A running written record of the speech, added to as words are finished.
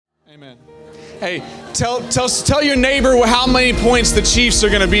Amen. Hey, tell your neighbor how many points the Chiefs are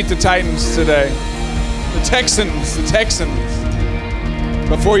going to beat the Titans today. The Texans.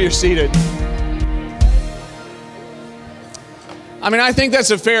 Before you're seated. I mean, I think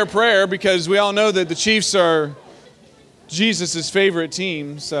that's a fair prayer because we all know that the Chiefs are Jesus' favorite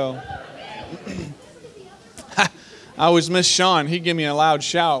team, so. I always miss Sean. He'd give me a loud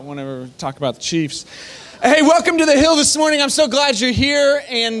shout whenever we talk about the Chiefs. Hey, welcome to the Hill this morning. I'm so glad you're here.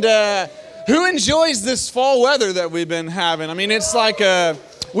 And who enjoys this fall weather that we've been having? I mean, it's like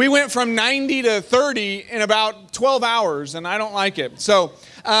we went from 90 to 30 in about 12 hours, and I don't like it. So,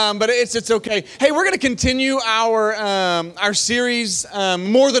 but it's okay. Hey, we're going to continue our series,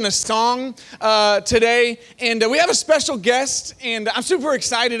 More Than a Song, today. And we have a special guest, and I'm super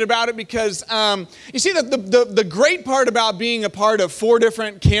excited about it because you see, the great part about being a part of 4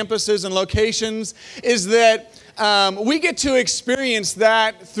 different campuses and locations is that we get to experience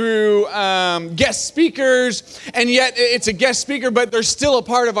that through guest speakers, and yet it's a guest speaker, but they're still a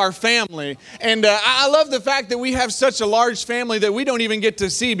part of our family. And I love the fact that we have such a large family that we don't even get to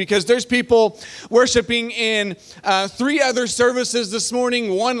see, because there's people worshiping in 3 other services this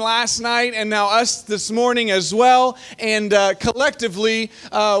morning, 1 last night, and now us this morning as well. And collectively,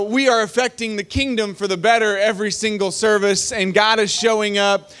 we are affecting the kingdom for the better every single service, and God is showing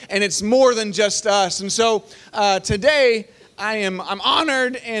up, and it's more than just us. And so today, I'm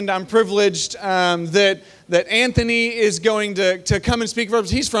honored and I'm privileged that Anthony is going to come and speak for us.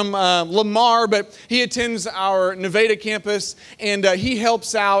 He's from Lamar, but he attends our Nevada campus, and he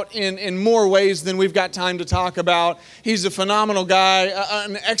helps out in more ways than we've got time to talk about. He's a phenomenal guy,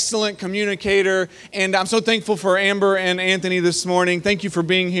 an excellent communicator, and I'm so thankful for Amber and Anthony this morning. Thank you for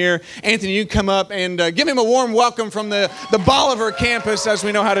being here. Anthony, you come up and give him a warm welcome from the Bolivar campus, as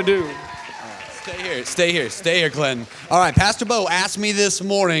we know how to do. Stay here, Clinton. All right, Pastor Bo asked me this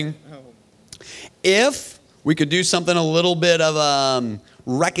morning if we could do something a little bit of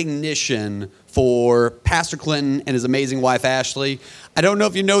recognition for Pastor Clinton and his amazing wife, Ashley. I don't know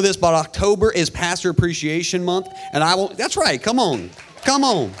if you know this, but October is Pastor Appreciation Month, and that's right, come on.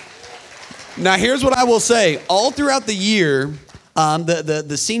 Now, here's what I will say. All throughout the year,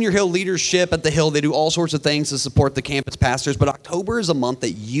 the Senior Hill leadership at the Hill, they do all sorts of things to support the campus pastors, but October is a month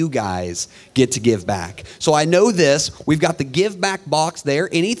that you guys get to give back. So I know this, we've got the give back box there.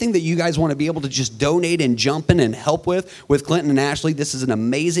 Anything that you guys want to be able to just donate and jump in and help with Clinton and Ashley, this is an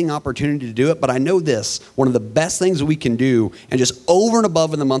amazing opportunity to do it. But I know this, one of the best things that we can do, and just over and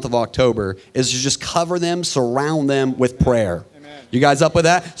above in the month of October, is to just cover them, surround them with prayer. Amen. You guys up with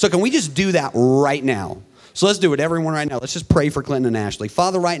that? So can we just do that right now? So let's do it, everyone, right now. Let's just pray for Clinton and Ashley.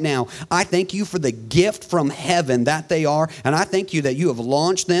 Father, right now, I thank you for the gift from heaven that they are, and I thank you that you have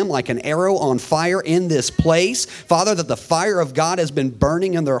launched them like an arrow on fire in this place. Father, that the fire of God has been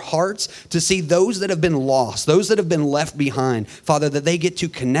burning in their hearts to see those that have been lost, those that have been left behind. Father, that they get to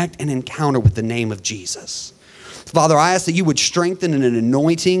connect and encounter with the name of Jesus. Father, I ask that you would strengthen an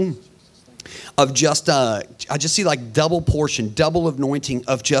anointing of just, I just see like double portion, double anointing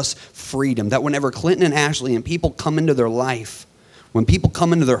of just freedom. That whenever Clinton and Ashley and people come into their life, when people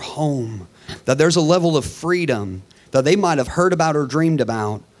come into their home, that there's a level of freedom that they might have heard about or dreamed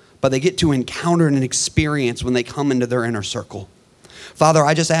about, but they get to encounter and experience when they come into their inner circle. Father,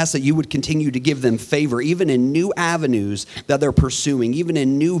 I just ask that you would continue to give them favor, even in new avenues that they're pursuing, even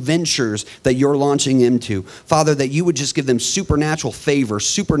in new ventures that you're launching into. Father, that you would just give them supernatural favor,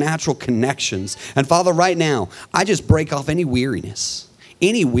 supernatural connections. And Father, right now, I just break off any weariness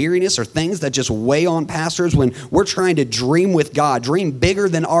or things that just weigh on pastors when we're trying to dream with God, dream bigger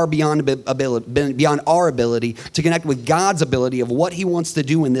than our beyond our ability to connect with God's ability of what he wants to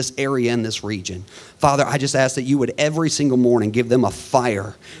do in this area, in this region. Father, I just ask that you would every single morning give them a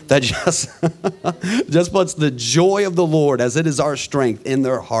fire that just puts the joy of the Lord, as it is our strength, in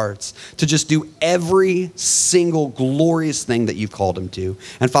their hearts to just do every single glorious thing that you've called them to.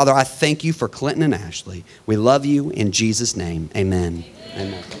 And Father, I thank you for Clinton and Ashley. We love you in Jesus' name. Amen.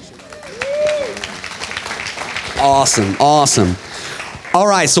 Amen. Awesome. All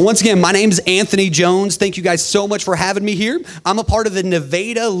right, so once again, my name is Anthony Jones. Thank you guys so much for having me here. I'm a part of the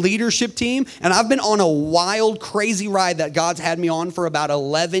Nevada leadership team, and I've been on a wild, crazy ride that God's had me on for about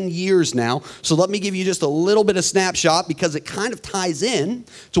 11 years now. So let me give you just a little bit of snapshot, because it kind of ties in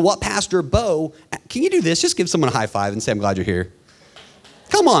to what Pastor Bo, can you do this? Just give someone a high five and say, I'm glad you're here.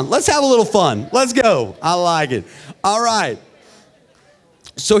 Come on, let's have a little fun. Let's go. I like it. All right.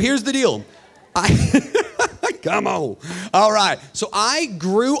 So here's the deal. Come on. All right. So I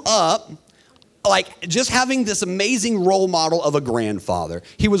grew up like just having this amazing role model of a grandfather.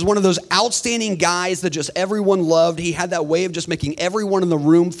 He was one of those outstanding guys that just everyone loved. He had that way of just making everyone in the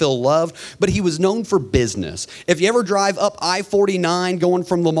room feel loved, but he was known for business. If you ever drive up I-49 going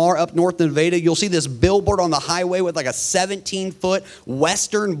from Lamar up north to Nevada, you'll see this billboard on the highway with like a 17-foot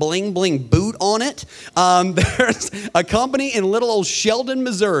Western bling bling boot on it. There's a company in little old Sheldon,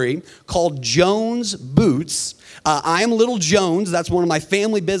 Missouri called Jones Boots. I am Little Jones. That's one of my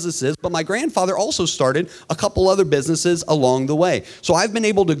family businesses, but my grandfather also started a couple other businesses along the way. So I've been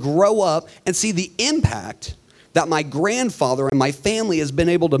able to grow up and see the impact that my grandfather and my family has been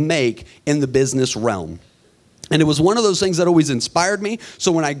able to make in the business realm. And it was one of those things that always inspired me.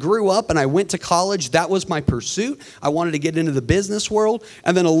 So when I grew up and I went to college, that was my pursuit. I wanted to get into the business world.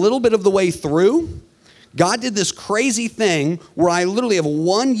 And then a little bit of the way through, God did this crazy thing where I literally have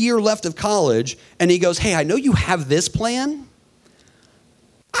 1 year left of college, and he goes, hey, I know you have this plan.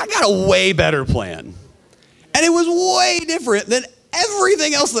 I got a way better plan. And it was way different than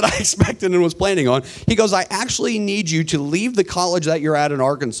everything else that I expected and was planning on. He goes, I actually need you to leave the college that you're at in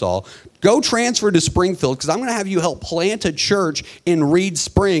Arkansas, go transfer to Springfield, because I'm going to have you help plant a church in Reed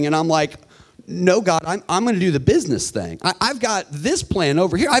Spring. And I'm like, no, God, I'm going to do the business thing. I've got this plan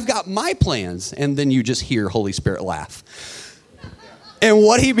over here. I've got my plans. And then you just hear Holy Spirit laugh. And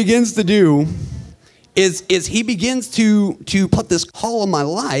what he begins to do is he begins to put this call on my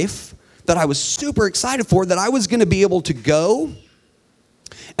life that I was super excited for, that I was going to be able to go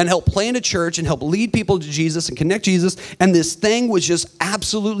and help plant a church and help lead people to Jesus and connect Jesus. And this thing was just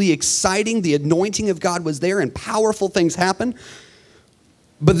absolutely exciting. The anointing of God was there and powerful things happened.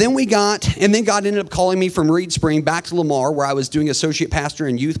 But then God ended up calling me from Reed Spring back to Lamar, where I was doing associate pastor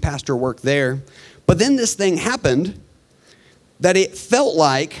and youth pastor work there. But then this thing happened that it felt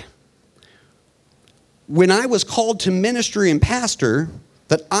like when I was called to ministry and pastor,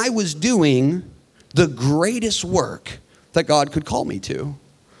 that I was doing the greatest work that God could call me to.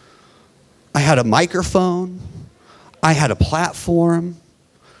 I had a microphone. I had a platform.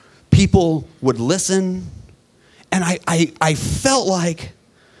 People would listen. And I felt like,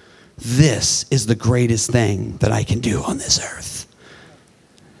 this is the greatest thing that I can do on this earth.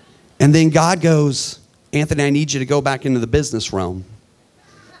 And then God goes, Anthony, I need you to go back into the business realm.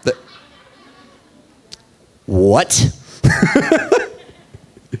 What?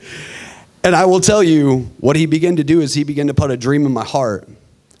 And I will tell you, what he began to do is he began to put a dream in my heart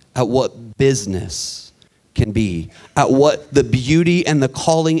at what business can be, at what the beauty and the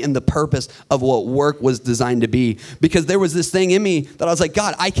calling and the purpose of what work was designed to be. Because there was this thing in me that I was like,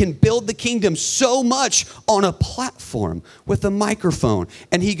 God, I can build the kingdom so much on a platform with a microphone.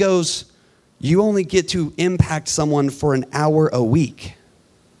 And he goes, you only get to impact someone for an hour a week.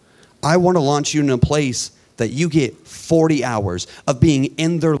 I want to launch you in a place that you get 40 hours of being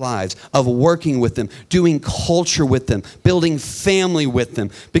in their lives, of working with them, doing culture with them, building family with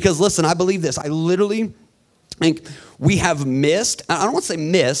them. Because listen, I believe this. I literally think we have missed, I don't want to say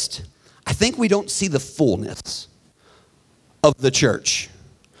missed, I think we don't see the fullness of the church.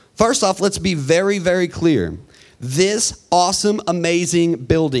 First off, let's be very, very clear. This awesome, amazing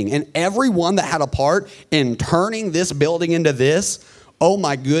building, and everyone that had a part in turning this building into this, oh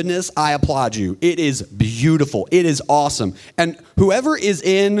my goodness, I applaud you. It is beautiful. It is awesome. And whoever is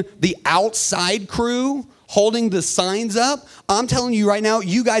in the outside crew holding the signs up, I'm telling you right now,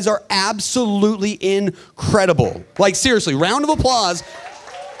 you guys are absolutely incredible. Like seriously, round of applause.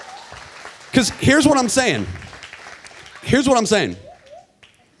 Because here's what I'm saying.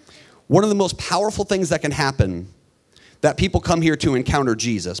 One of the most powerful things that can happen, that people come here to encounter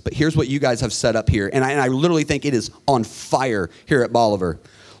Jesus, but here's what you guys have set up here, and I literally think it is on fire here at Bolivar.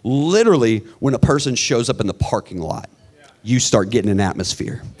 Literally, when a person shows up in the parking lot, you start getting an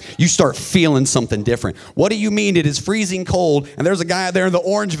atmosphere. You start feeling something different. What do you mean it is freezing cold and there's a guy out there in the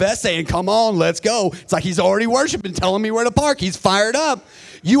orange vest saying, come on, let's go. It's like he's already worshiping, telling me where to park. He's fired up.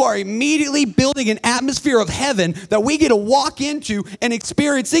 You are immediately building an atmosphere of heaven that we get to walk into and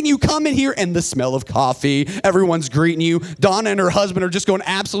experiencing. You come in here and the smell of coffee, everyone's greeting you. Donna and her husband are just going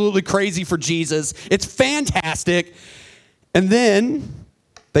absolutely crazy for Jesus. It's fantastic. And then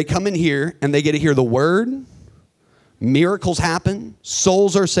they come in here and they get to hear the word. Miracles happen,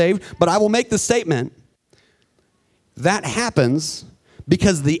 souls are saved, but I will make the statement, that happens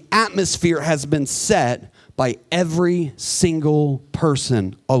because the atmosphere has been set by every single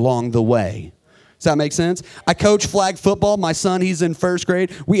person along the way. Does that make sense? I coach flag football. My son, he's in first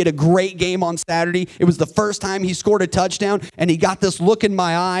grade. We had a great game on Saturday. It was the first time he scored a touchdown, and he got this look in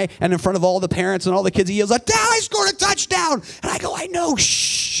my eye, and in front of all the parents and all the kids, he yells like, Dad, I scored a touchdown! And I go, I know,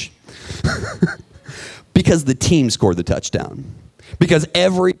 shh. Because the team scored the touchdown. because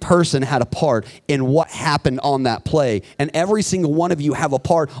every person had a part in what happened on that play. And every single one of you have a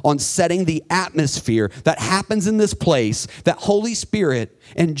part on setting the atmosphere that happens in this place, that Holy Spirit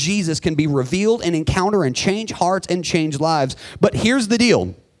and Jesus can be revealed and encounter and change hearts and change lives. But here's the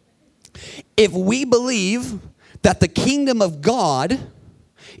deal. If we believe that the kingdom of God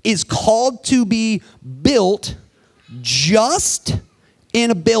is called to be built just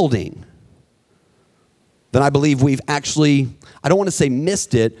in a building, then I believe we've actually, I don't want to say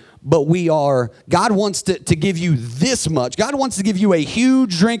missed it, but God wants to give you this much. God wants to give you a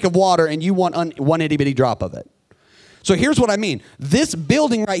huge drink of water and you want one itty bitty drop of it. So here's what I mean. This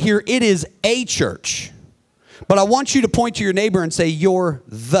building right here, it is a church. But I want you to point to your neighbor and say, you're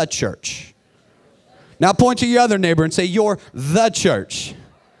the church. Now point to your other neighbor and say, you're the church.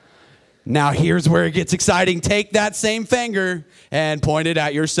 Now here's where it gets exciting. Take that same finger and point it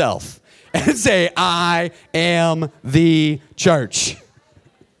at yourself and say, I am the church.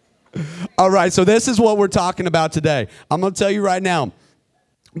 All right, so this is what we're talking about today. I'm going to tell you right now.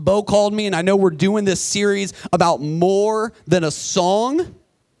 Bo called me, and I know we're doing this series about more than a song.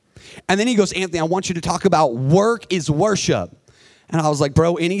 And then he goes, Anthony, I want you to talk about work is worship. And I was like,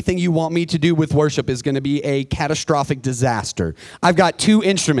 bro, anything you want me to do with worship is going to be a catastrophic disaster. I've got two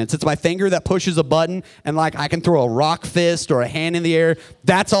instruments. It's my finger that pushes a button, and like I can throw a rock fist or a hand in the air.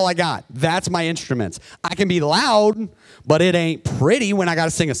 That's all I got. That's my instruments. I can be loud, but it ain't pretty when I got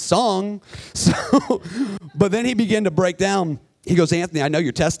to sing a song. So, but then he began to break down. He goes, Anthony, I know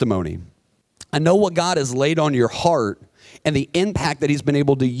your testimony. I know what God has laid on your heart and the impact that he's been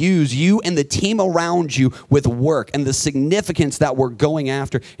able to use you and the team around you with work and the significance that we're going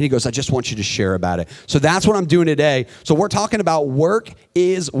after. And he goes, I just want you to share about it. So that's what I'm doing today. So we're talking about work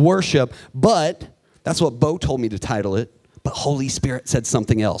is worship, but that's what Bo told me to title it. But Holy Spirit said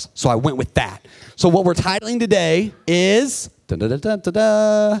something else. So I went with that. So what we're titling today is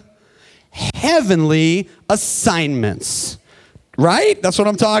Heavenly Assignments. Right? That's what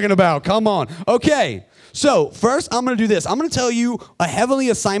I'm talking about. Come on. Okay. So first, I'm going to do this. I'm going to tell you a heavenly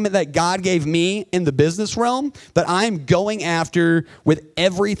assignment that God gave me in the business realm that I'm going after with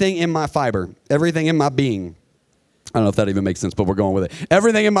everything in my fiber, everything in my being. I don't know if that even makes sense, but we're going with it.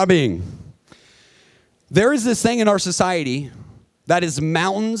 Everything in my being. There is this thing in our society that is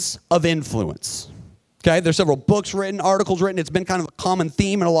mountains of influence. Okay, there's several books written, articles written. It's been kind of a common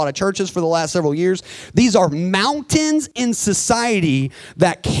theme in a lot of churches for the last several years. These are mountains in society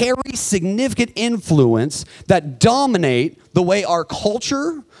that carry significant influence, that dominate the way our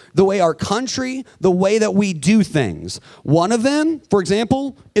culture, the way our country, the way that we do things. One of them, for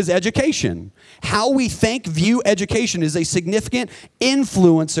example, is education. How we think, view education is a significant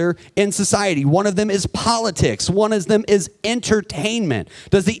influencer in society. One of them is politics. One of them is entertainment.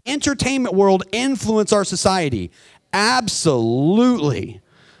 Does the entertainment world influence our society? Absolutely.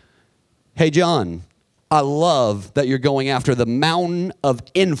 Hey, John, I love that you're going after the mountain of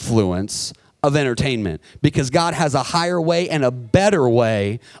influence of entertainment, because God has a higher way and a better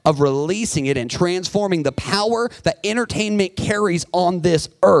way of releasing it and transforming the power that entertainment carries on this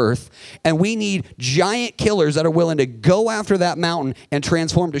earth. And we need giant killers that are willing to go after that mountain and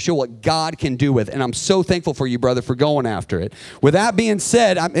transform to show what God can do with it. And I'm so thankful for you, brother, for going after it. With that being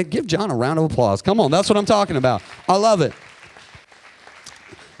said, give John a round of applause. Come on, that's what I'm talking about. I love it.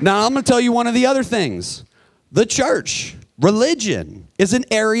 Now, I'm going to tell you one of the other things. The church. Religion is an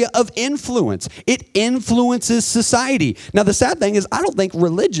area of influence. It influences society. Now, the sad thing is I don't think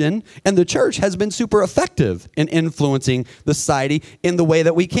religion and the church has been super effective in influencing the society in the way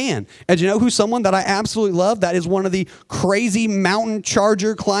that we can. And you know who's someone that I absolutely love? That is one of the crazy mountain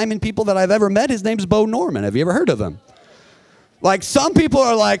charger climbing people that I've ever met. His name's Bo Norman. Have you ever heard of him? Like, some people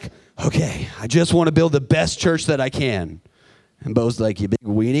are like, okay, I just want to build the best church that I can. And Bo's like, you big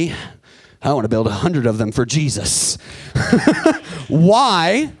weenie. I want to build 100 of them for Jesus.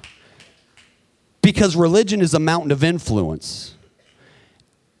 Why? Because religion is a mountain of influence.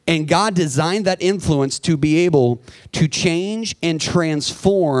 And God designed that influence to be able to change and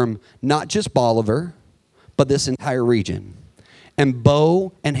transform not just Bolivar, but this entire region. And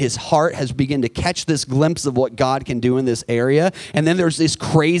Bo and his heart has begun to catch this glimpse of what God can do in this area. And then there's these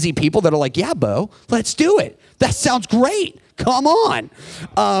crazy people that are like, yeah, Bo, let's do it. That sounds great. Come on.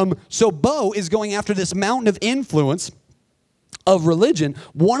 So Bo is going after this mountain of influence of religion.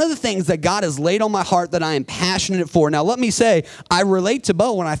 One of the things that God has laid on my heart that I am passionate for. Now, let me say, I relate to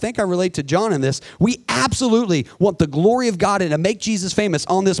Bo, and I think I relate to John in this. We absolutely want the glory of God and to make Jesus famous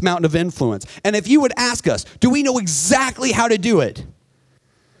on this mountain of influence. And if you would ask us, do we know exactly how to do it?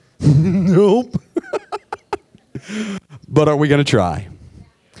 Nope. But are we going to try?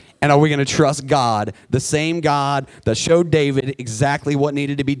 And are we going to trust God, the same God that showed David exactly what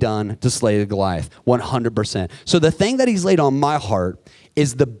needed to be done to slay Goliath? 100%. So the thing that he's laid on my heart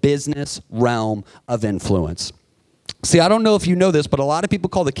is the business realm of influence. See, I don't know if you know this, but a lot of people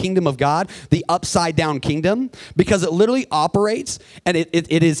call the kingdom of God the upside down kingdom because it literally operates and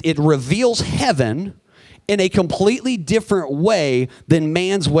it reveals heaven in a completely different way than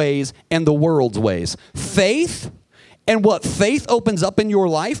man's ways and the world's ways. Faith and what faith opens up in your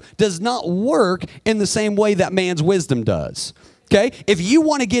life does not work in the same way that man's wisdom does. Okay? If you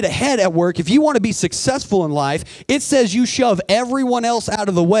want to get ahead at work, if you want to be successful in life, it says you shove everyone else out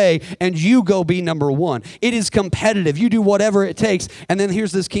of the way and you go be number one. It is competitive. You do whatever it takes. And then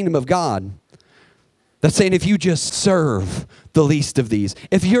here's this kingdom of God that's saying if you just serve the least of these,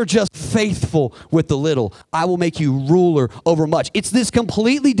 if you're just faithful with the little, I will make you ruler over much. It's this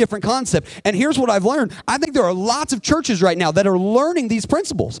completely different concept. And here's what I've learned. I think there are lots of churches right now that are learning these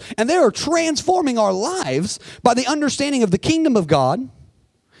principles, and they are transforming our lives by the understanding of the kingdom of God,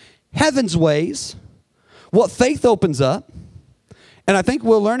 heaven's ways, what faith opens up. And I think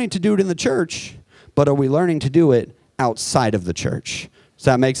we're learning to do it in the church, but are we learning to do it outside of the church? Does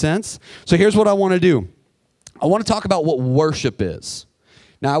that make sense? So here's what I want to do. I want to talk about what worship is.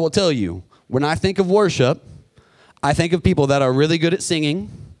 Now, I will tell you, when I think of worship, I think of people that are really good at singing,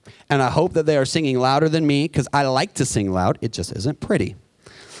 and I hope that they are singing louder than me because I like to sing loud. It just isn't pretty.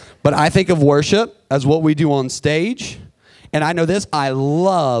 But I think of worship as what we do on stage, and I know this, I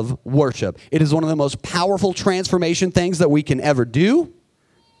love worship. It is one of the most powerful transformation things that we can ever do.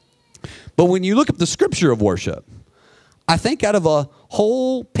 But when you look up the scripture of worship, I think out of a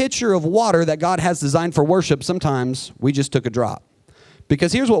whole pitcher of water that God has designed for worship, sometimes we just took a drop.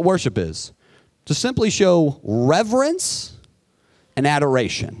 Because here's what worship is. To simply show reverence and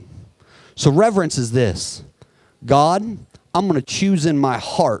adoration. So reverence is this. God, I'm going to choose in my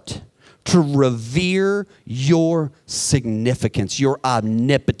heart to revere your significance, your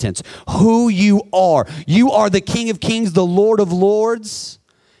omnipotence, who you are. You are the King of Kings, the Lord of Lords.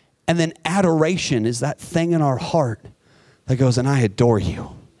 And then adoration is that thing in our heart that goes, and I adore you.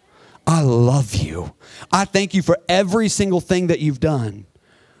 I love you. I thank you for every single thing that you've done.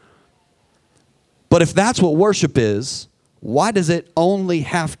 But if that's what worship is, why does it only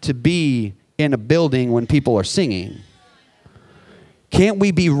have to be in a building when people are singing? Can't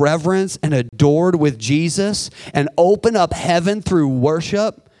we be reverenced and adored with Jesus and open up heaven through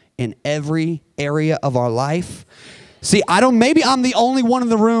worship in every area of our life? See, maybe I'm the only one in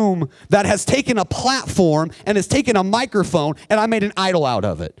the room that has taken a platform and has taken a microphone and I made an idol out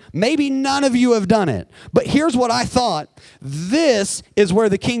of it. Maybe none of you have done it. But here's what I thought. This is where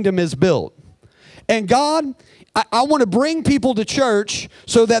the kingdom is built. And God, I want to bring people to church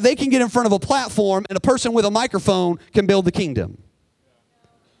so that they can get in front of a platform and a person with a microphone can build the kingdom.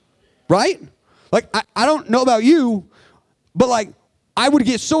 Right? Like, I don't know about you, but like, I would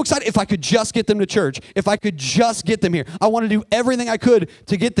get so excited if I could just get them to church, if I could just get them here. I want to do everything I could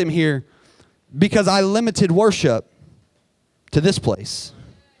to get them here because I limited worship to this place.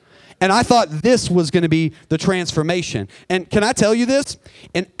 And I thought this was going to be the transformation. And can I tell you this?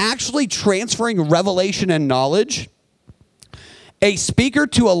 In actually transferring revelation and knowledge, a speaker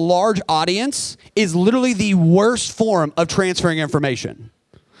to a large audience is literally the worst form of transferring information.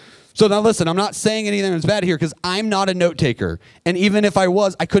 So now listen, I'm not saying anything that's bad here because I'm not a note taker. And even if I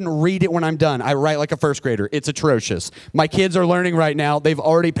was, I couldn't read it when I'm done. I write like a first grader. It's atrocious. My kids are learning right now. They've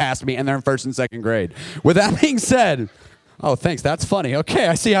already passed me and they're in first and second grade. With that being said, oh, thanks. That's funny. Okay,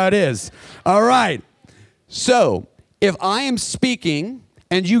 I see how it is. All right. So if I am speaking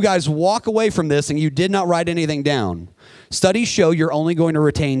and you guys walk away from this and you did not write anything down, studies show you're only going to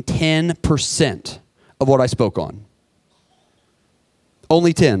retain 10% of what I spoke on.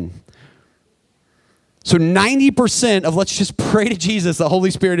 Only 10. So 90% of let's just pray to Jesus, the Holy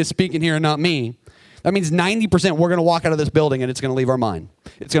Spirit is speaking here and not me. That means 90% we're going to walk out of this building and it's going to leave our mind.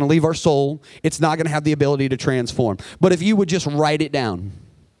 It's going to leave our soul. It's not going to have the ability to transform. But if you would just write it down,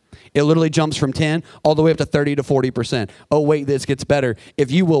 it literally jumps from 10 all the way up to 30 to 40%. Oh, wait, this gets better.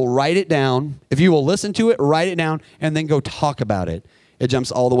 If you will write it down, if you will listen to it, write it down, and then go talk about it, it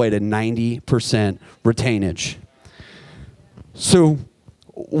jumps all the way to 90% retainage. So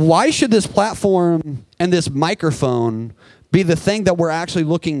why should this platform and this microphone be the thing that we're actually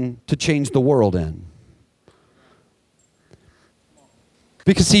looking to change the world in?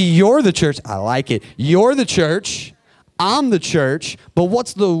 Because see, you're the church. I like it. You're the church. I'm the church. But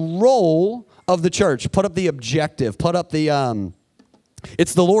what's the role of the church? Put up the objective. Put up the,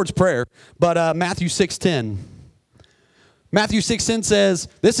 it's the Lord's Prayer. But Matthew 6:10. Matthew 6:10 says,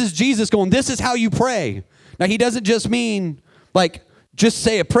 this is Jesus going, this is how you pray. Now, he doesn't just mean like, just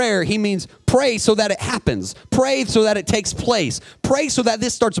say a prayer. He means pray so that it happens. Pray so that it takes place. Pray so that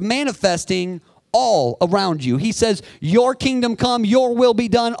this starts manifesting all around you. He says, your kingdom come, your will be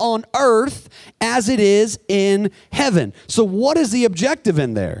done on earth as it is in heaven. So what is the objective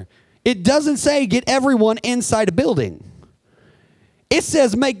in there? It doesn't say get everyone inside a building. It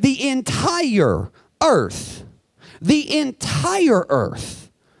says make the entire earth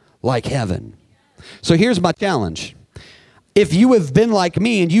like heaven. So here's my challenge. If you have been like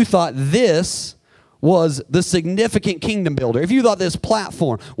me and you thought this was the significant kingdom builder, if you thought this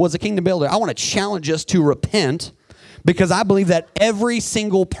platform was a kingdom builder, I want to challenge us to repent, because I believe that every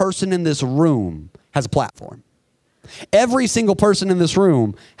single person in this room has a platform. Every single person in this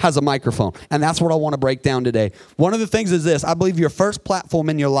room has a microphone, and that's what I want to break down today. One of the things is this: I believe your first platform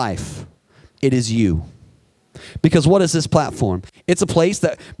in your life, it is you. Because what is this platform? It's a place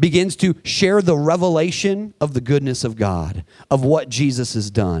that begins to share the revelation of the goodness of God, of what Jesus has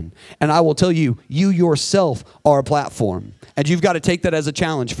done. And I will tell you, you yourself are a platform. And you've got to take that as a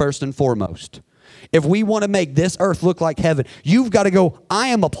challenge first and foremost. If we want to make this earth look like heaven, you've got to go, I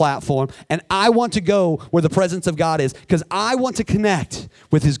am a platform, and I want to go where the presence of God is, because I want to connect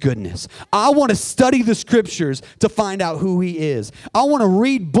with his goodness. I want to study the scriptures to find out who he is. I want to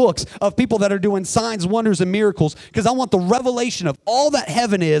read books of people that are doing signs, wonders, and miracles, because I want the revelation of all that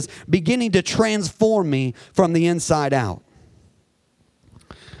heaven is beginning to transform me from the inside out.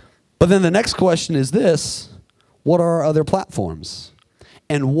 But then the next question is this: what are our other platforms?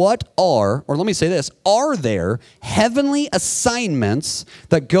 And what are, or let me say this, are there heavenly assignments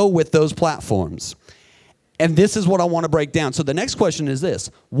that go with those platforms? And this is what I want to break down. So the next question is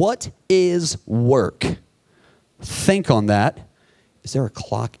this: what is work? Think on that. Is there a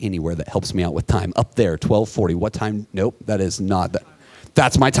clock anywhere that helps me out with time? Up there, 12:40. What time? Nope, that is not that.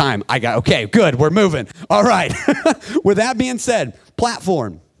 That's my time. Okay, good, we're moving. All right. With that being said,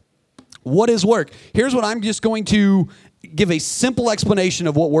 platform. What is work? Here's what I'm just going to give a simple explanation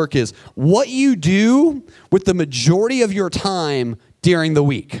of what work is. What you do with the majority of your time during the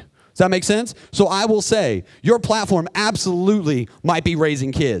week. Does that make sense? So I will say, your platform absolutely might be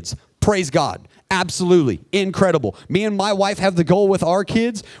raising kids. Praise God. Absolutely. Incredible. Me and my wife have the goal with our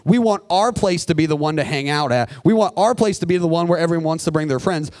kids. We want our place to be the one to hang out at. We want our place to be the one where everyone wants to bring their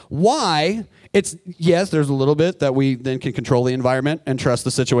friends. Why? Yes, there's a little bit that we then can control the environment and trust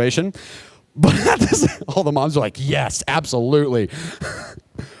the situation. But all the moms are like, yes, absolutely.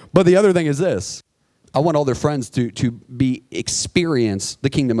 But the other thing is this: I want all their friends to experience the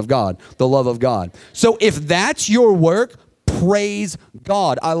kingdom of God, the love of God. So if that's your work, praise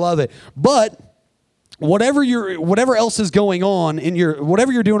God. I love it. But whatever else is going on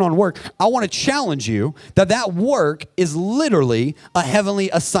whatever you're doing on work, I want to challenge you that work is literally a heavenly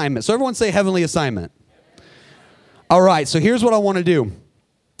assignment. So everyone say heavenly assignment. All right, so here's what I want to do.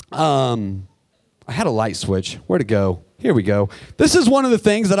 I had a light switch. Where'd it go? Here we go. This is one of the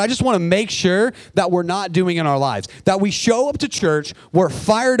things that I just want to make sure that we're not doing in our lives. That we show up to church, we're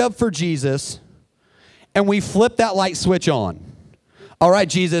fired up for Jesus, and we flip that light switch on. All right,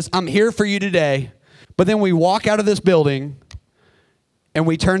 Jesus, I'm here for you today. But then we walk out of this building, and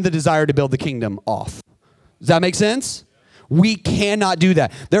we turn the desire to build the kingdom off. Does that make sense? We cannot do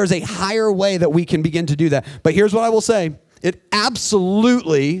that. There is a higher way that we can begin to do that. But here's what I will say. It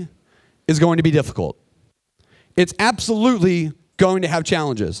absolutely is going to be difficult. It's absolutely going to have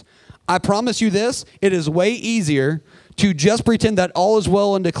challenges. I promise you this: it is way easier to just pretend that all is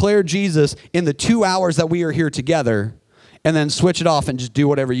well and declare Jesus in the 2 hours that we are here together, and then switch it off and just do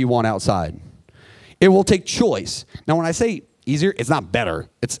whatever you want outside. It will take choice. Now, when I say easier, it's not better.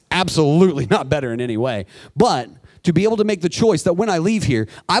 It's absolutely not better in any way. But to be able to make the choice that when I leave here,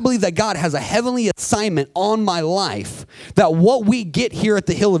 I believe that God has a heavenly assignment on my life, that what we get here at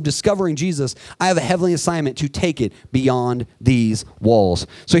the Hill of Discovering Jesus, I have a heavenly assignment to take it beyond these walls.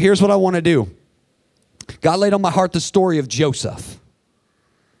 So here's what I want to do. God laid on my heart the story of Joseph.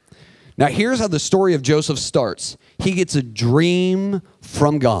 Now here's how the story of Joseph starts. He gets a dream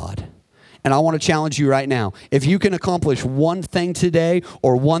from God. And I want to challenge you right now. If you can accomplish one thing today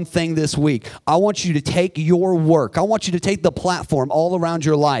or one thing this week, I want you to take your work. I want you to take the platform all around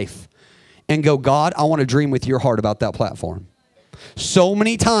your life and go, God, I want to dream with your heart about that platform. So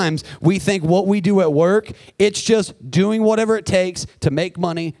many times we think what we do at work, it's just doing whatever it takes to make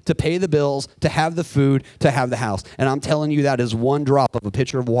money, to pay the bills, to have the food, to have the house. And I'm telling you, that is one drop of a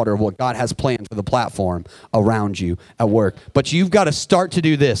pitcher of water of what God has planned for the platform around you at work. But you've got to start to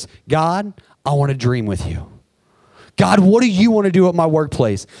do this. God, I want to dream with you. God, what do you want to do at my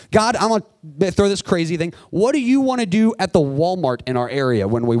workplace? God, I'm going to throw this crazy thing. What do you want to do at the Walmart in our area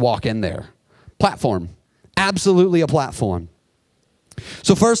when we walk in there? Platform. Absolutely a platform.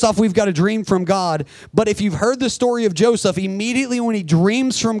 So first off, we've got a dream from God. But if you've heard the story of Joseph, immediately when he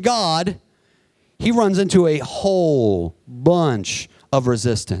dreams from God, he runs into a whole bunch of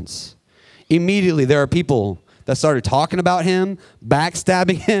resistance. Immediately, there are people that started talking about him,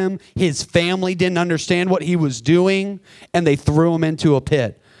 backstabbing him. His family didn't understand what he was doing, and they threw him into a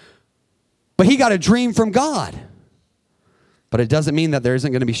pit. But he got a dream from God. But it doesn't mean that there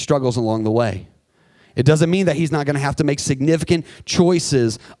isn't going to be struggles along the way. It doesn't mean that he's not going to have to make significant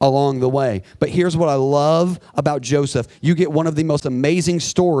choices along the way. But here's what I love about Joseph. You get one of the most amazing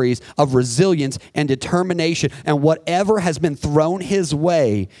stories of resilience and determination. And whatever has been thrown his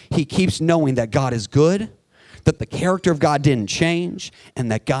way, he keeps knowing that God is good, that the character of God didn't change,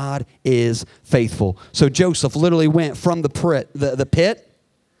 and that God is faithful. So Joseph literally went from the pit.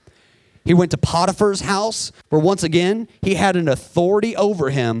 He went to Potiphar's house, where once again, he had an authority over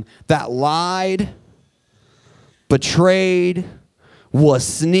him that lied, betrayed, was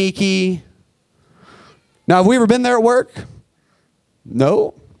sneaky. Now, have we ever been there at work?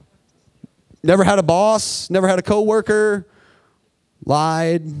 No. Never had a boss, never had a coworker,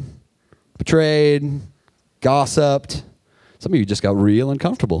 lied, betrayed, gossiped. Some of you just got real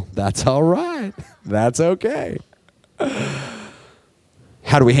uncomfortable. That's all right. That's okay.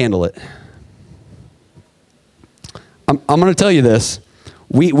 How do we handle it? I'm going to tell you this.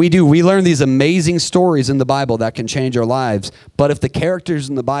 We learn these amazing stories in the Bible that can change our lives. But if the characters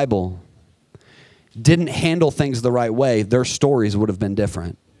in the Bible didn't handle things the right way, their stories would have been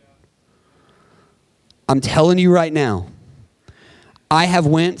different. I'm telling you right now, I have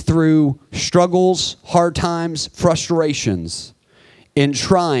went through struggles, hard times, frustrations in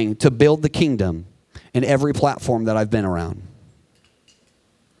trying to build the kingdom in every platform that I've been around.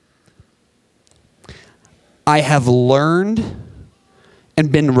 I have learned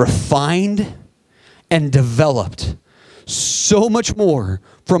and been refined and developed so much more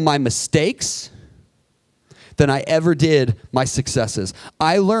from my mistakes than I ever did my successes.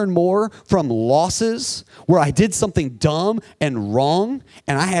 I learned more from losses where I did something dumb and wrong,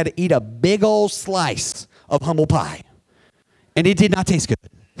 and I had to eat a big old slice of humble pie. And it did not taste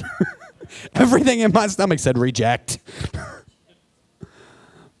good. Everything in my stomach said reject.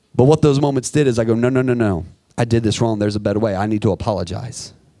 But what those moments did is I go, no. I did this wrong. There's a better way. I need to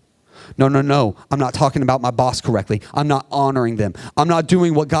apologize. No. I'm not talking about my boss correctly. I'm not honoring them. I'm not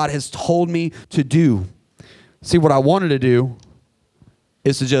doing what God has told me to do. See, what I wanted to do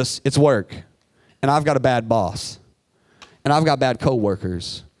is to it's work. And I've got a bad boss. And I've got bad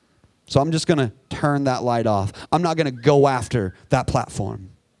coworkers. So I'm just going to turn that light off. I'm not going to go after that platform.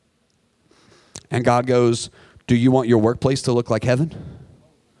 And God goes, do you want your workplace to look like heaven?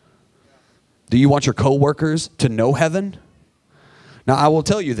 Do you want your coworkers to know heaven? Now, I will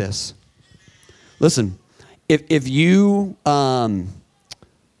tell you this. Listen, if you talk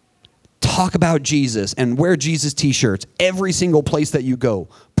about Jesus and wear Jesus t-shirts every single place that you go,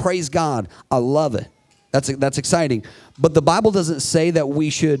 praise God, I love it. That's exciting. But the Bible doesn't say that we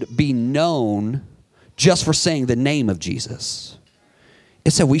should be known just for saying the name of Jesus.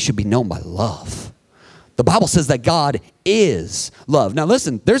 It said we should be known by love. The Bible says that God is love. Now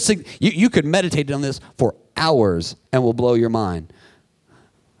listen, you could meditate on this for hours and will blow your mind.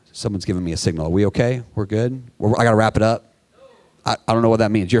 Someone's giving me a signal. Are we okay? We're good? I got to wrap it up. I don't know what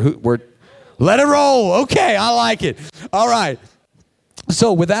that means. Let it roll. Okay, I like it. All right.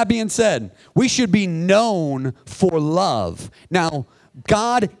 So with that being said, we should be known for love. Now,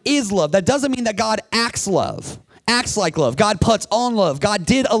 God is love. That doesn't mean that God acts like love. God puts on love. God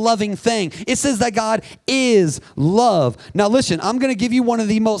did a loving thing. It says that God is love. Now listen, I'm going to give you one of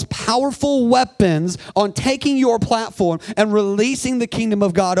the most powerful weapons on taking your platform and releasing the kingdom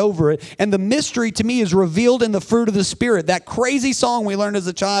of God over it. And the mystery to me is revealed in the fruit of the Spirit. That crazy song we learned as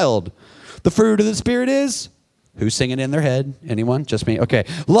a child. The fruit of the Spirit is... Who's singing in their head? Anyone? Just me? Okay.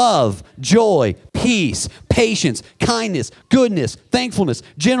 Love, joy, peace, patience, kindness, goodness, thankfulness,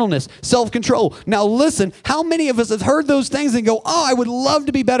 gentleness, self-control. Now listen, how many of us have heard those things and go, oh, I would love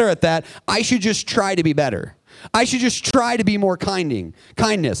to be better at that. I should just try to be better. I should just try to be more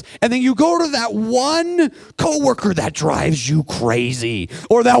kindness. And then you go to that one coworker that drives you crazy,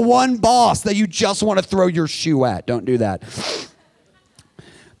 or that one boss that you just want to throw your shoe at. Don't do that.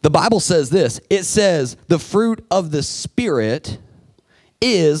 The Bible says this. It says the fruit of the Spirit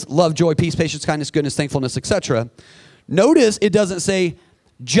is love, joy, peace, patience, kindness, goodness, thankfulness, etc. Notice it doesn't say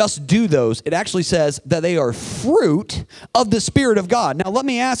just do those. It actually says that they are fruit of the Spirit of God. Now let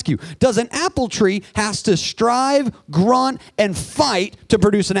me ask you, does an apple tree has to strive, grunt, and fight to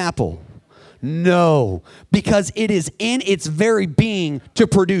produce an apple? No, because it is in its very being to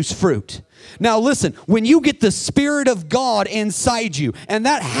produce fruit. Now listen, when you get the Spirit of God inside you, and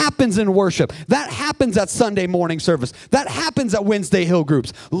that happens in worship, that happens at Sunday morning service, that happens at Wednesday Hill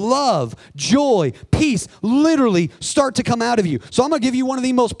groups, love, joy, peace literally start to come out of you. So I'm going to give you one of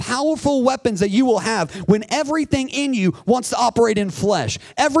the most powerful weapons that you will have when everything in you wants to operate in flesh.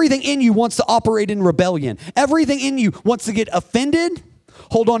 Everything in you wants to operate in rebellion. Everything in you wants to get offended,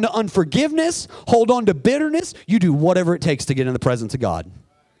 hold on to unforgiveness, hold on to bitterness. You do whatever it takes to get in the presence of God.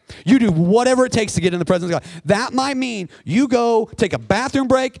 You do whatever it takes to get in the presence of God. That might mean you go take a bathroom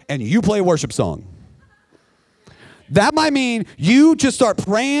break and you play a worship song. That might mean you just start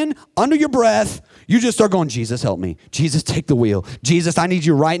praying under your breath. You just start going, Jesus, help me. Jesus, take the wheel. Jesus, I need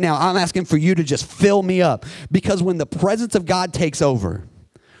you right now. I'm asking for you to just fill me up. Because when the presence of God takes over,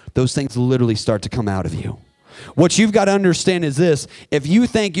 those things literally start to come out of you. What you've got to understand is this. If you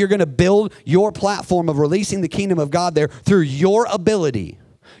think you're going to build your platform of releasing the kingdom of God there through your ability,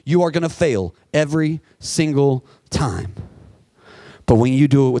 you are going to fail every single time. But when you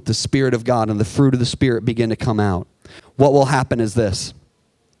do it with the Spirit of God and the fruit of the Spirit begin to come out, what will happen is this.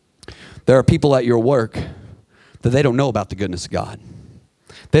 There are people at your work that they don't know about the goodness of God.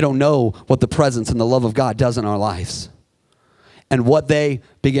 They don't know what the presence and the love of God does in our lives. And what they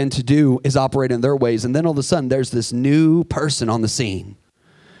begin to do is operate in their ways. And then all of a sudden, there's this new person on the scene.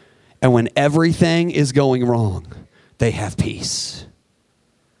 And when everything is going wrong, they have peace.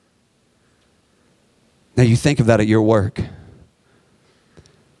 Now you think of that at your work.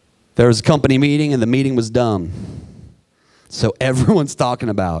 There was a company meeting and the meeting was dumb. So everyone's talking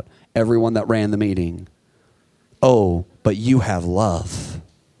about everyone that ran the meeting. Oh, but you have love.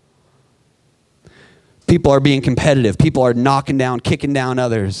 People are being competitive. People are knocking down, kicking down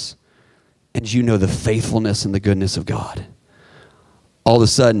others. And you know the faithfulness and the goodness of God. All of a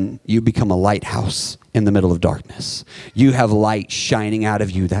sudden, you become a lighthouse in the middle of darkness. You have light shining out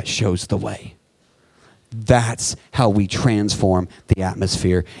of you that shows the way. That's how we transform the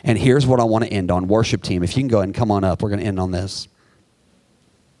atmosphere. And here's what I want to end on. Worship team, if you can go ahead and come on up, we're going to end on this.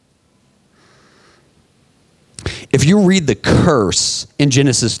 If you read the curse in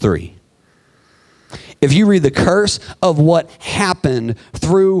Genesis 3, if you read the curse of what happened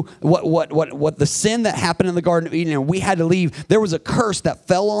through what the sin that happened in the Garden of Eden, and we had to leave, there was a curse that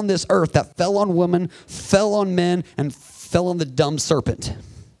fell on this earth, that fell on women, fell on men, and fell on the dumb serpent.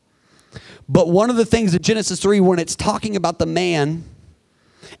 But one of the things in Genesis 3, when it's talking about the man,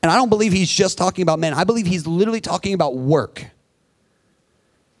 and I don't believe he's just talking about men. I believe he's literally talking about work.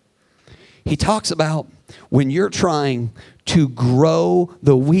 He talks about when you're trying to grow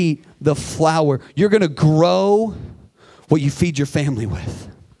the wheat, the flour, you're going to grow what you feed your family with.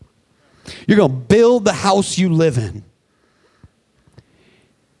 You're going to build the house you live in.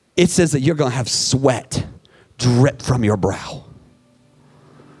 It says that you're going to have sweat drip from your brow.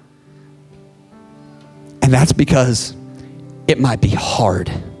 And that's because it might be hard.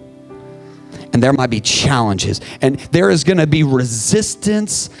 And there might be challenges. And there is going to be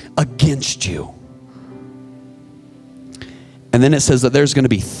resistance against you. And then it says that there's going to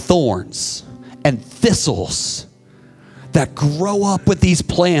be thorns and thistles that grow up with these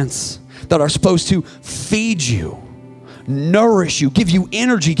plants that are supposed to feed you, nourish you, give you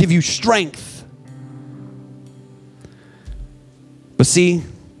energy, give you strength. But see,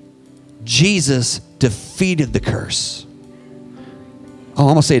 Jesus defeated the curse. Oh,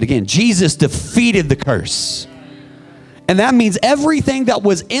 I'm going to say it again. Jesus defeated the curse. And that means everything that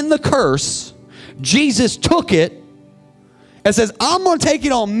was in the curse, Jesus took it and says, I'm going to take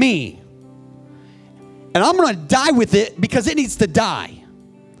it on me. And I'm going to die with it because it needs to die.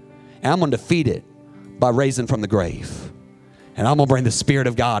 And I'm going to defeat it by raising from the grave. And I'm going to bring the Spirit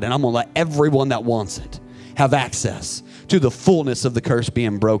of God, and I'm going to let everyone that wants it have access to the fullness of the curse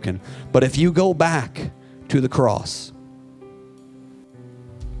being broken. But if you go back to the cross,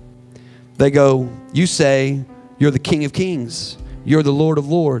 they go, you say you're the King of Kings. You're the Lord of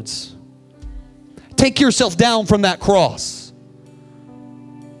Lords. Take yourself down from that cross.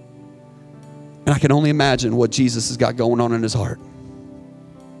 And I can only imagine what Jesus has got going on in his heart.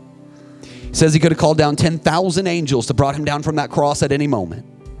 He says he could have called down 10,000 angels to brought him down from that cross at any moment.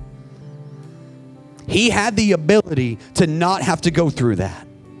 He had the ability to not have to go through that.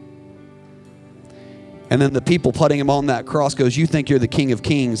 And then the people putting him on that cross goes, you think you're the King of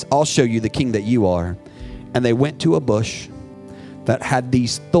Kings? I'll show you the king that you are. And they went to a bush that had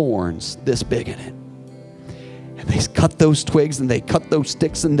these thorns this big in it. And they cut those twigs and they cut those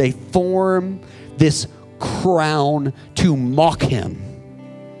sticks and they form this crown to mock him.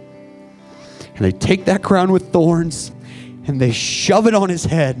 And they take that crown with thorns and they shove it on his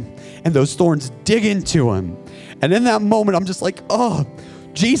head, and those thorns dig into him. And in that moment, I'm just like, oh,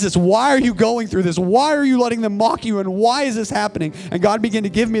 Jesus, why are you going through this? Why are you letting them mock you? And why is this happening? And God began to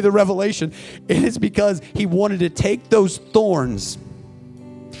give me the revelation. It is because he wanted to take those thorns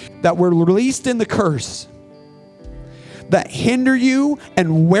that were released in the curse that hinder you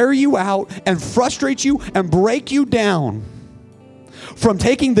and wear you out and frustrate you and break you down from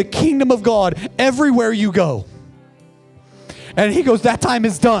taking the kingdom of God everywhere you go. And he goes, that time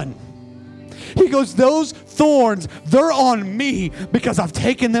is done. He goes, those thorns, they're on me because I've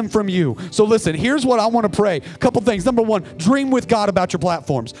taken them from you. So listen, here's what I want to pray. A couple things. Number one, dream with God about your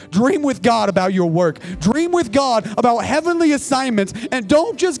platforms. Dream with God about your work. Dream with God about heavenly assignments. And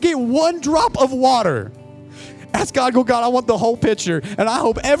don't just get one drop of water. Ask God, go, God, I want the whole picture. And I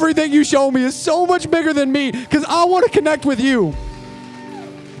hope everything you show me is so much bigger than me because I want to connect with you.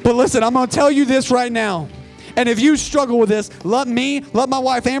 But listen, I'm going to tell you this right now. And if you struggle with this, let me, let my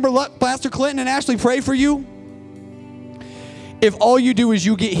wife Amber, let Pastor Clinton and Ashley pray for you. If all you do is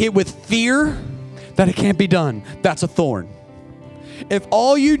you get hit with fear that it can't be done, that's a thorn. If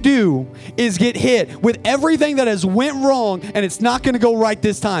all you do is get hit with everything that has went wrong and it's not going to go right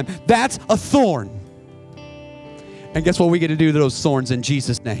this time, that's a thorn. And guess what we get to do to those thorns in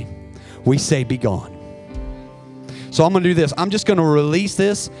Jesus' name? We say, be gone. So I'm going to do this. I'm just going to release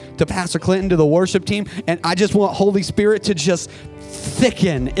this to Pastor Clinton, to the worship team, and I just want Holy Spirit to just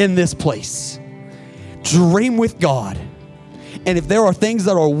thicken in this place. Dream with God. And if there are things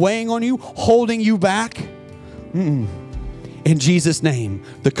that are weighing on you, holding you back, in Jesus' name,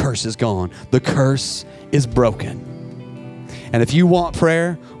 the curse is gone. The curse is broken. And if you want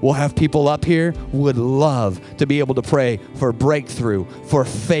prayer, we'll have people up here would love to be able to pray for breakthrough, for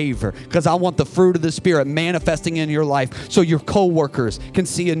favor, because I want the fruit of the Spirit manifesting in your life so your coworkers can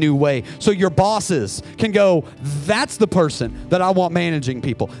see a new way, so your bosses can go, that's the person that I want managing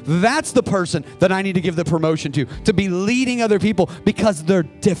people. That's the person that I need to give the promotion to be leading other people because they're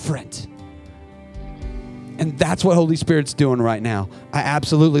different. And that's what Holy Spirit's doing right now. I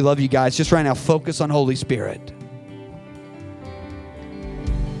absolutely love you guys. Just right now, focus on Holy Spirit.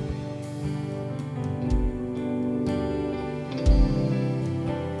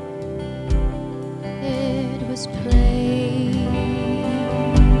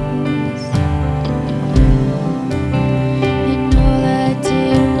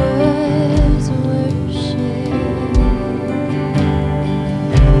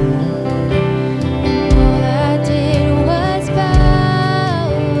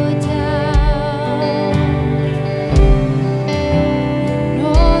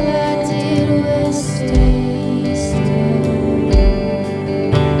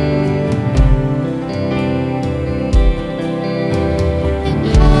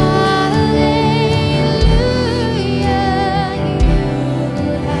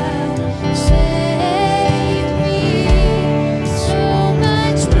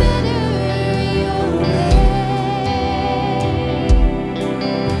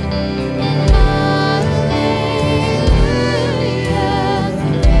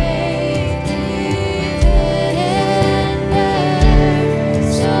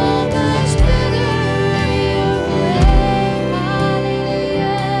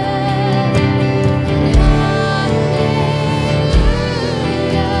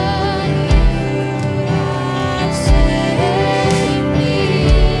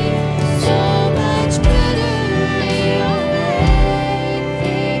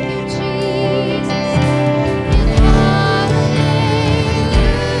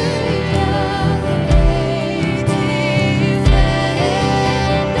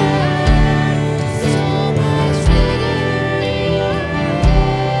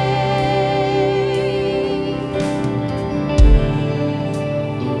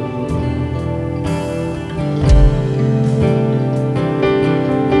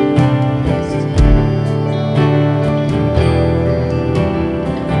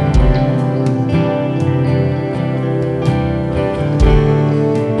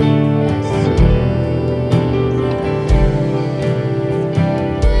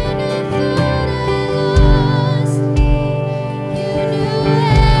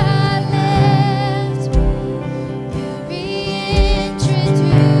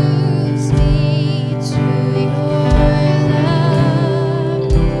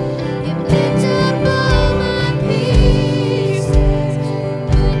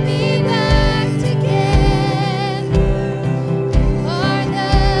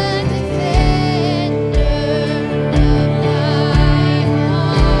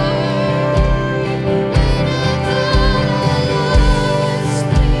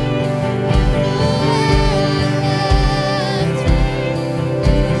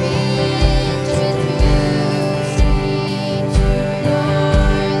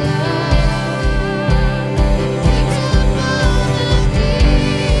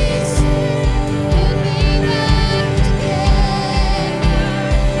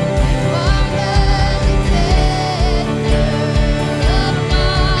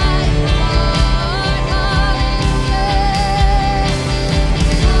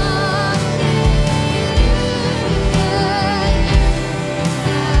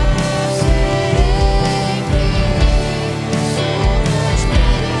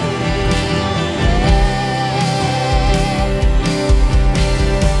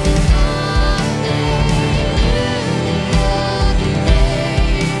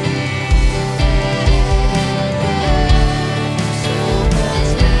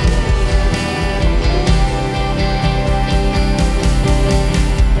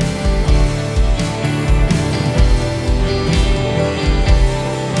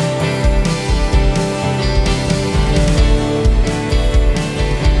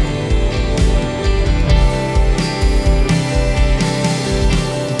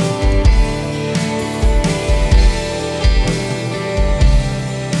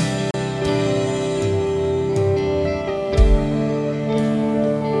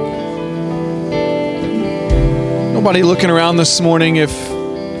 anybody looking around this morning,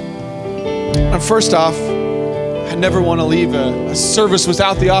 first off, I never want to leave a service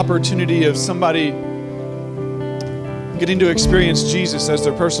without the opportunity of somebody getting to experience Jesus as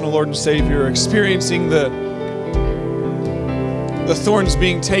their personal Lord and Savior, experiencing the thorns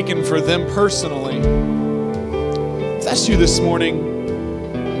being taken for them personally. If that's you this morning,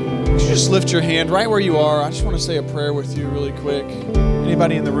 could you just lift your hand right where you are? I just want to say a prayer with you really quick.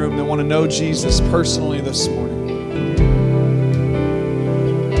 Anybody in the room that want to know Jesus personally this morning?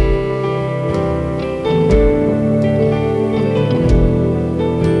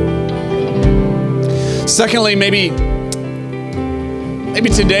 Secondly, maybe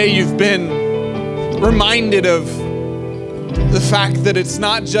today you've been reminded of the fact that it's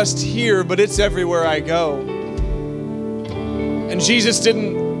not just here, but it's everywhere I go. And Jesus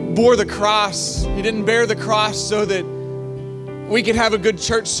didn't bore the cross. He didn't bear the cross so that we could have a good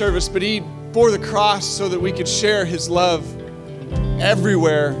church service, but He bore the cross so that we could share His love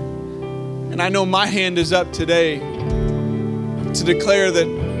everywhere. And I know my hand is up today to declare that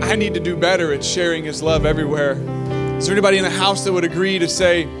I need to do better at sharing His love everywhere. Is there anybody in the house that would agree to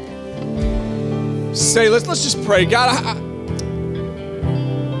say, let's just pray. God,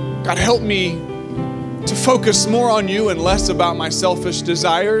 help me to focus more on You and less about my selfish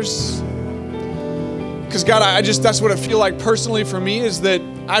desires. Because God, that's what I feel like personally for me, is that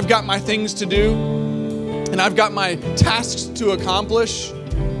I've got my things to do and I've got my tasks to accomplish.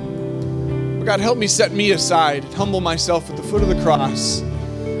 But God, help me set me aside, humble myself at the foot of the cross,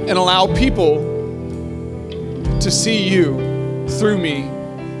 and allow people to see You through me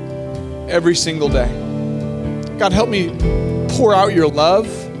every single day. God, help me pour out Your love.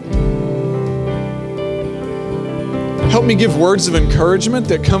 Help me give words of encouragement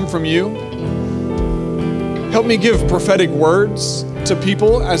that come from You. Help me give prophetic words to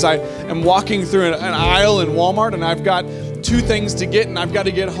people as I am walking through an aisle in Walmart and I've got 2 things to get and I've got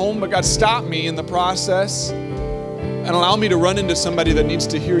to get home, but God, stop me in the process and allow me to run into somebody that needs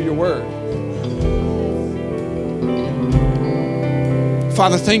to hear Your word.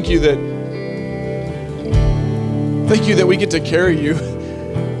 Father, thank you that we get to carry You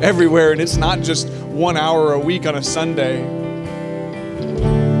everywhere, and it's not just 1 hour a week on a Sunday.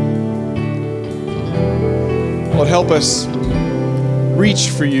 Lord, help us reach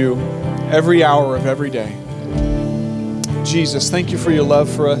for You every hour of every day. Jesus, thank You for Your love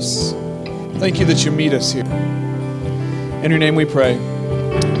for us. Thank You that You meet us here. In Your name we pray.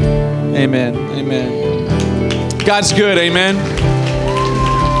 Amen. Amen. God's good. Amen.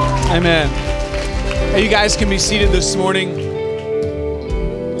 Amen. Hey, you guys can be seated this morning.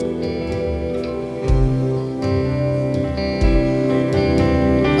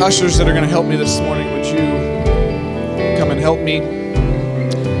 Ushers that are going to help me this morning, would you come and help me?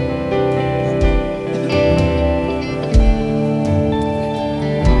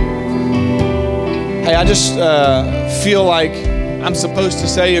 Hey, I just feel like I'm supposed to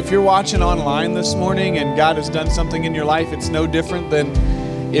say, if you're watching online this morning and God has done something in your life, it's no different than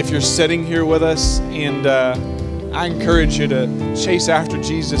if you're sitting here with us. And I encourage you to chase after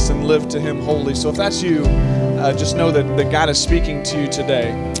Jesus and live to Him wholly. So if that's you, just know that God is speaking to you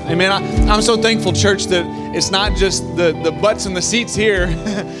today. Amen. I'm so thankful, church, that it's not just the butts and the seats here,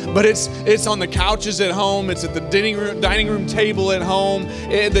 but it's on the couches at home. It's at the dining room table at home.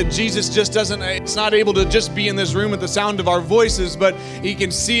 That Jesus just it's not able to just be in this room at the sound of our voices, but He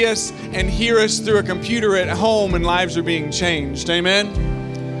can see us and hear us through a computer at home, and lives are being changed. Amen.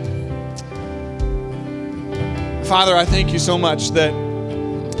 Father, I thank You so much that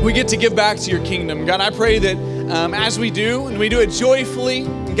we get to give back to Your kingdom. God, I pray that as we do, and we do it joyfully,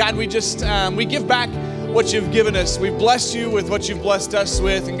 God, we give back what You've given us. We bless You with what You've blessed us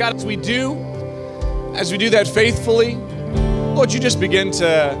with. And God, as we do that faithfully, Lord, You just begin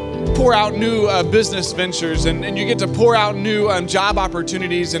to pour out new business ventures, and You get to pour out new job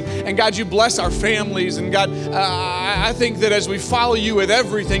opportunities. And God, You bless our families. And God, I think that as we follow You with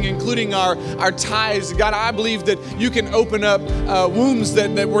everything, including our tithes, God, I believe that You can open up wombs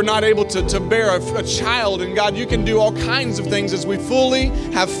that we're not able to bear a child. And God, You can do all kinds of things as we fully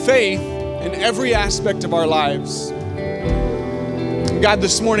have faith in every aspect of our lives. God,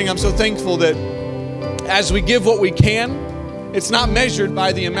 this morning I'm so thankful that as we give what we can, it's not measured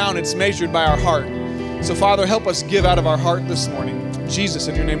by the amount, it's measured by our heart. So Father, help us give out of our heart this morning. Jesus,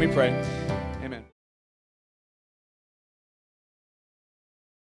 in Your name we pray.